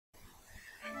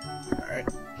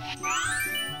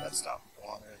That's not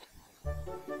wanted.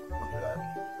 Look at that.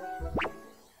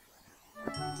 I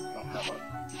don't have a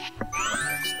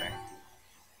next thing.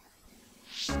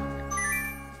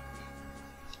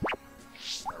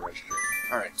 Register.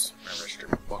 Alright, so I'm gonna register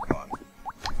my Pokemon.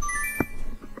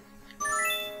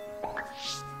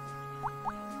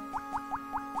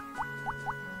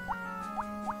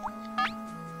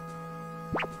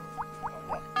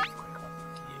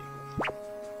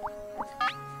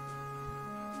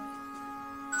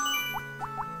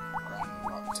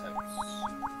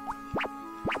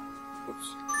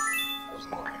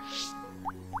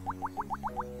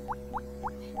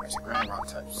 Ground rock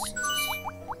types.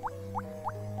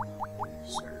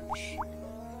 Search.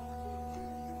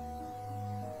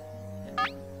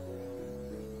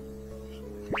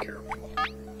 Be careful.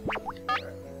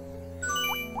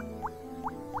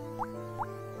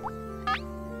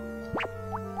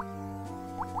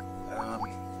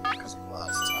 Right. Because of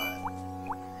last time.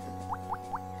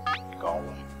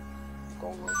 Golem.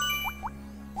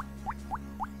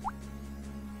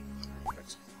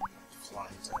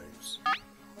 Flying types.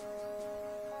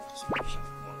 Explosion.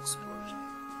 One explosion.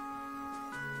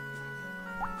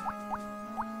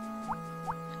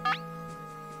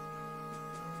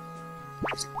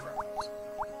 Basic grounds.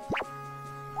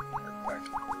 Back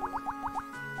to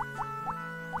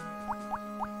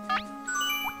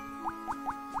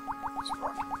it's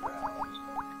rocky ground.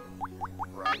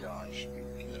 Rhydon should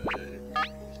be good.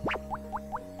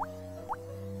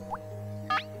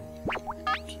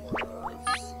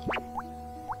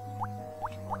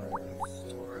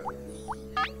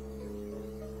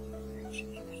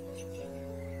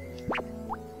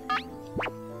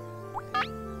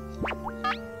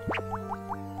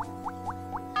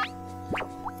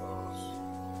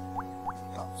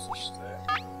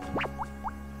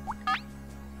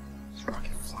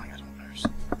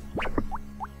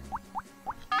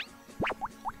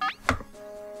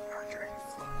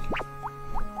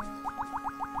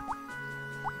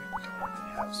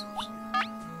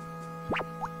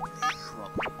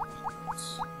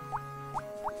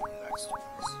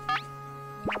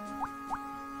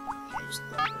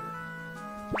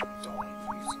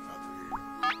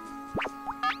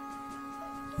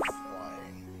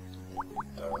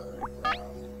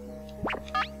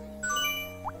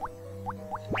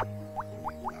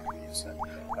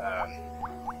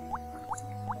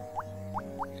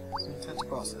 Intense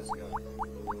process, you gotta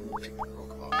pick the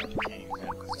Pokemon in the game now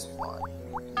because he's flying.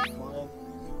 Flying?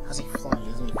 How's he flying? He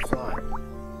doesn't even fly.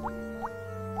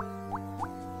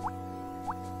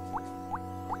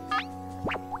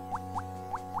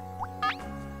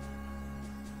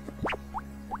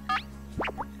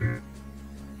 Can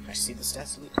I see the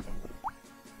stats leak?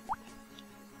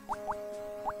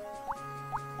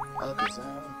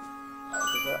 Alakazam.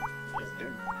 Alakazam. Yes,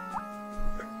 dude.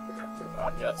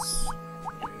 Yes.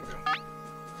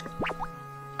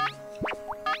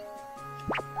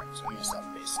 So I need to stop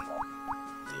basing on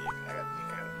dig. I gotta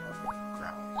think out of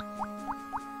ground.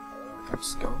 Can I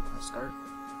just go? Can I start?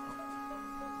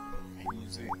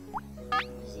 Easy. What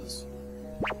is this?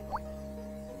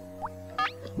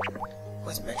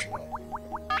 What's metronome?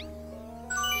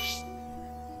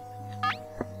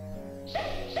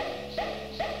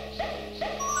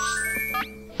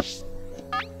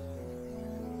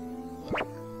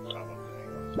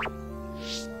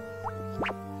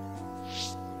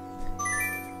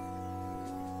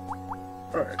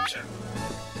 Alright.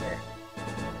 There.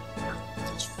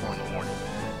 It's 4 in the morning.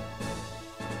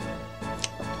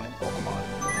 I'm playing Pokemon.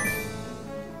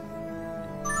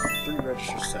 3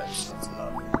 register sets, that's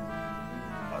enough.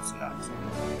 That's not.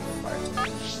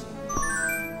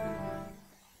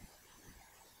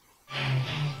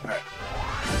 Alright.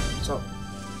 So,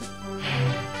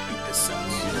 beat this set.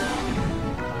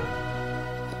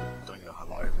 Don't even know how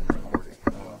long I've been recording.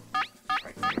 Well,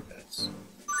 like 3 minutes.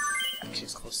 Actually,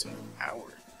 it's close to an hour.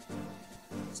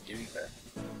 It's getting there.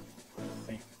 I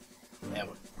think. Yeah,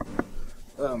 but,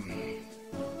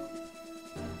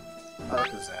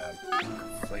 Alakazam,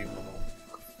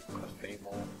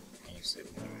 Fable, can you say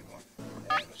the name of one?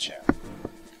 And the chat.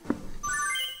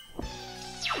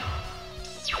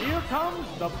 Here comes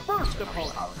the first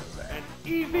opponent. An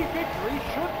easy victory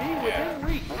should be within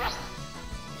reach.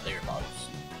 Player models.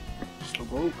 So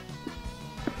broke.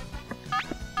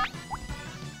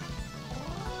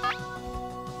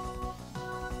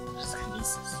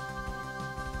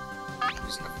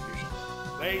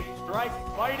 They strike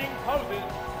fighting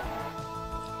poses.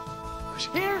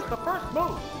 Here's the first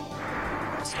move.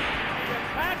 The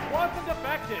attack wasn't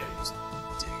effective.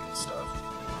 Digging stuff.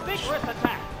 Vigorous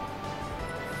attack.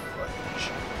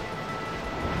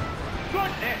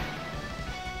 Goodness.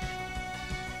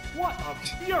 What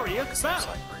a furious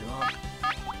battle! Bring it on.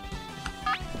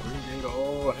 Bring it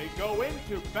on. They go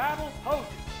into battle poses.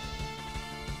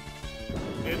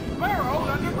 It's burrowed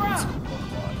underground.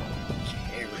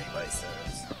 Care what anybody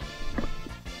says.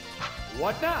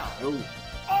 What now? No.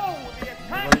 Oh, the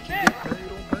attack Nobody can get there! paid,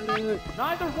 don't pay it.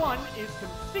 Neither one is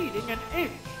conceding an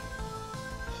inch.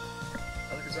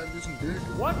 Because I'm using big.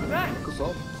 What's that? Because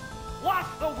I'm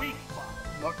Block the weak spot.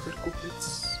 not critical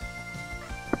hits.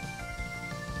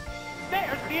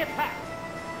 There's the attack.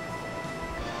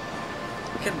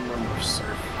 I can't remember, sir.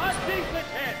 A decent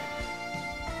hit.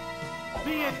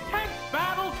 The intense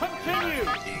battle continues.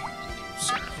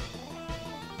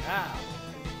 Now,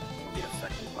 Get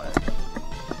affected by it.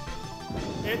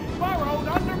 it's burrowed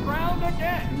underground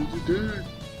again. What did you do?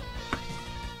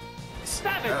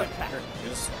 Savage attack.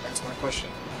 Yes, that's my question.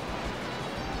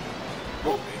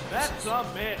 Oh, that's a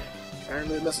miss.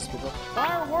 Apparently it messes with them.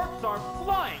 Fireworks are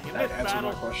flying in That this answered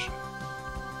battle. my question.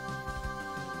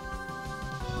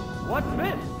 What's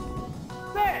this?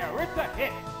 There, it's a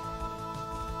hit.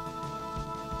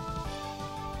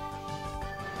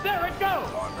 There it goes.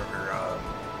 Oh, I remember,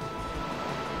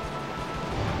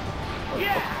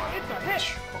 Yeah, it's a hit.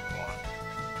 Pokemon.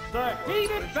 The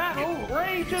heated battle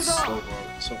rages on.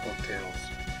 Slowpoke tails.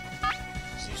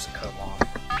 Just used to cut them off.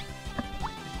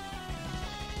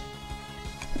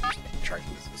 Try to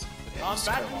use this. Yeah, On just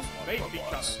cut 'em battle, off on face Pokeballs. each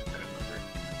other. I couldn't remember.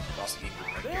 Lost the game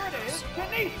with There it is, so-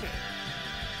 Kinesis.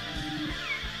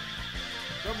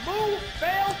 The move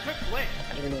failed to click.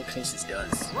 I don't even know what Kinesis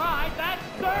does. Right, that's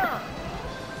Sir.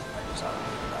 I just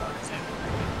example.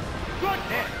 Good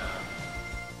hit.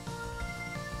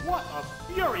 What a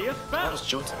furious That battle. was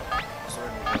Johto. Sorry,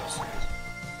 no, that was dumb.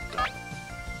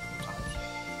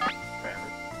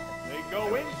 Sometimes. They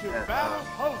go into battle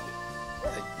poses.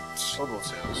 Slowpoke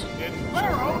tails. It's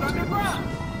burrowed underground.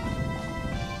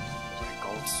 It's like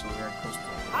gold, silver, and crystal.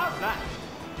 How's that?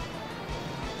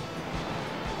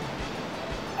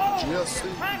 Oh, Yes, the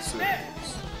attack he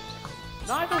missed.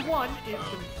 Neither one is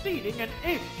conceding an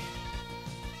inch.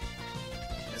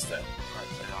 Missed that part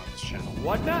played on this channel.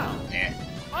 What now? Eh.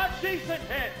 A decent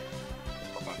hit.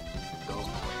 Pokemon goes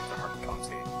before you get the hard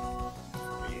Conte.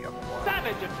 Yeah, I'm a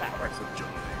Savage attack. Right click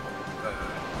Johto.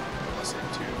 Listen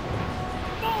to.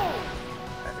 Boom!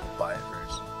 I have to buy it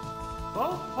first.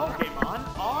 Both Pokemon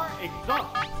are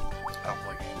exhausted. I don't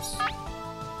play games.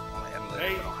 On my emulator,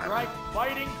 They I don't have strike it.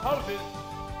 fighting poses.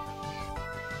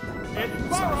 It's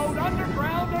burrowed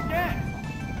underground again.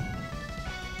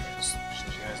 Just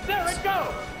you guys know There this. it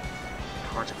goes.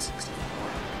 Project 64.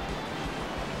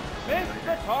 Missed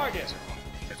the target.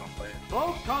 You guys don't play it?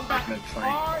 Both combatants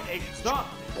are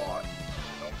exhausted. Blot.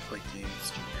 Don't play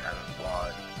games you haven't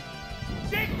blot.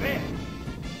 Big hit.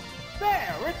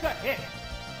 There, it's a hit.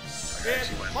 It's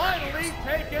finally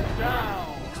taken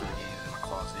down. For the games in my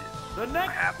closet. The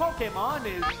next Pokemon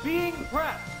is being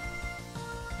pressed.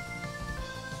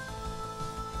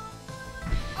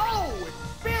 Oh, it's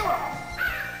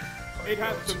Spearow! It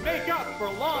has to make up for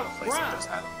lost ground.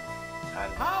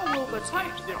 How will the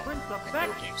type difference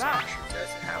affect that?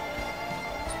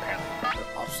 Apparently,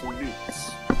 they're obsolete.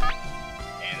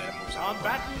 And then it moves on.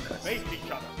 Combatants face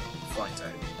each other. Flying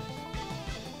type.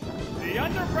 The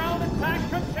underground attack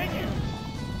continues.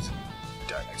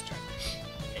 Die next turn.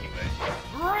 Anyway.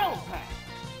 Drill Pack.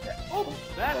 Yeah. Oops,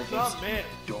 that's a miss.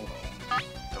 Don't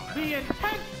have. The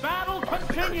intense battle Kirby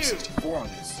continues. 64 on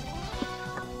this.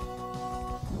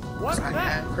 What's I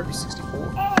that? had Kirby 64.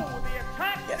 Oh, the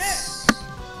attack missed. Yes.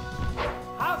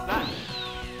 How's that?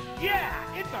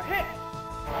 Yeah, it's a hit.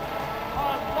 A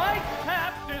light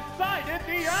tap decided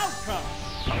the outcome.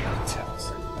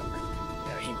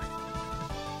 Yeah, he might.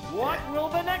 What will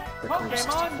the next Kirby Pokemon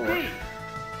 64. be?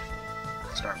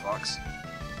 Star Fox.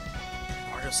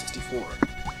 Mario 64. Like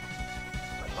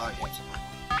a lot of games.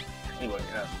 Anyway,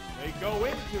 yeah. They go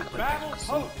into battle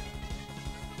pose.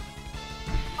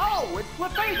 Oh, it's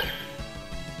Clefable.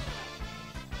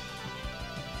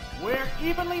 We're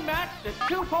evenly matched at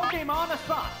 2 Pokemon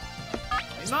aside.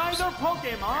 Neither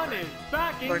Pokemon is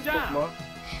backing Nice down. Pokemon.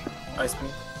 Ice Beam.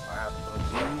 I have to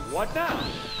believe. What now?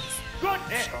 Good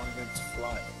hit. Strong against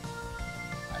flying.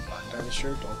 I'm not entirely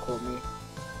sure, don't quote me.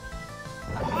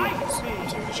 Ice Beam.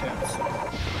 Take a chance.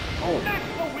 Oh, That's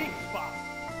the weak spot.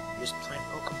 you're just playing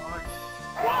Pokemon.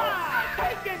 Why?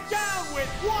 Take it down with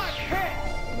 1 hit.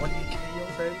 One hit KO,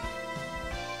 baby.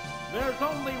 There's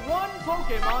only 1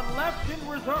 Pokemon left in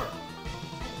reserve.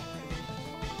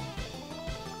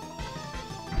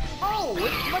 Oh,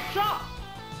 it's Machop.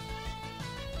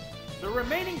 The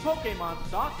remaining Pokemon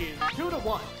stock is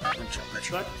 2-1.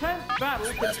 The 10th battle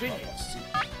continues.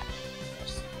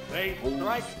 They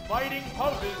strike fighting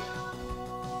poses.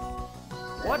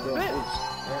 What's this?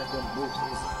 Boost.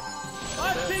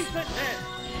 A decent hit.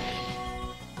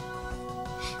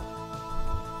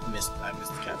 I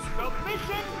missed the capture.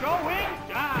 Submission going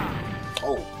down.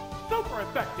 Oh, Super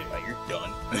effective. well, you're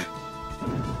done.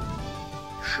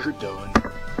 You're done.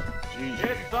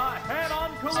 It's a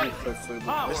head-on collision.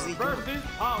 Power versus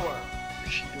power.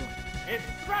 What's she doing? It's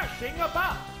thrashing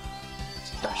about.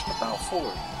 Thrashing about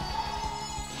forward.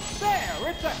 There,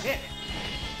 it's a hit.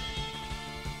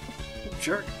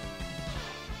 Jerk.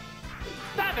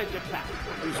 Savage attack.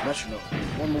 Use metronome.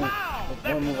 One move. Wow,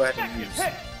 One move I had to second use.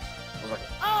 hit. It was like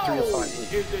Oh, 3 or 5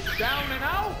 hits. is it down and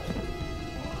out?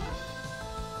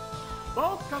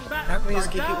 Both How combatants come he are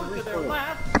doesn't get hit down with to their recoil?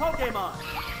 last Pokemon.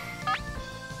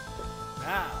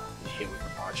 Now, Hit with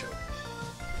Macho.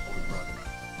 Older brother.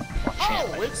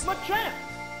 oh, it's Machamp.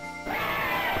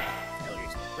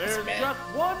 There's just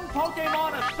one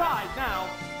Pokemon aside now.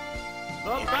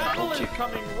 The battle is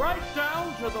coming right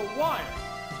down to the wire.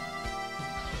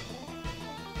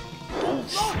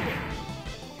 Logan!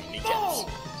 Kneecaps.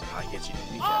 How I get you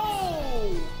to kneecaps.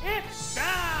 Oh, it's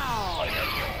down!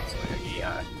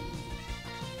 Yeah.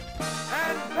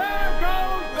 And there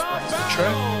goes the Nice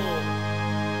battle!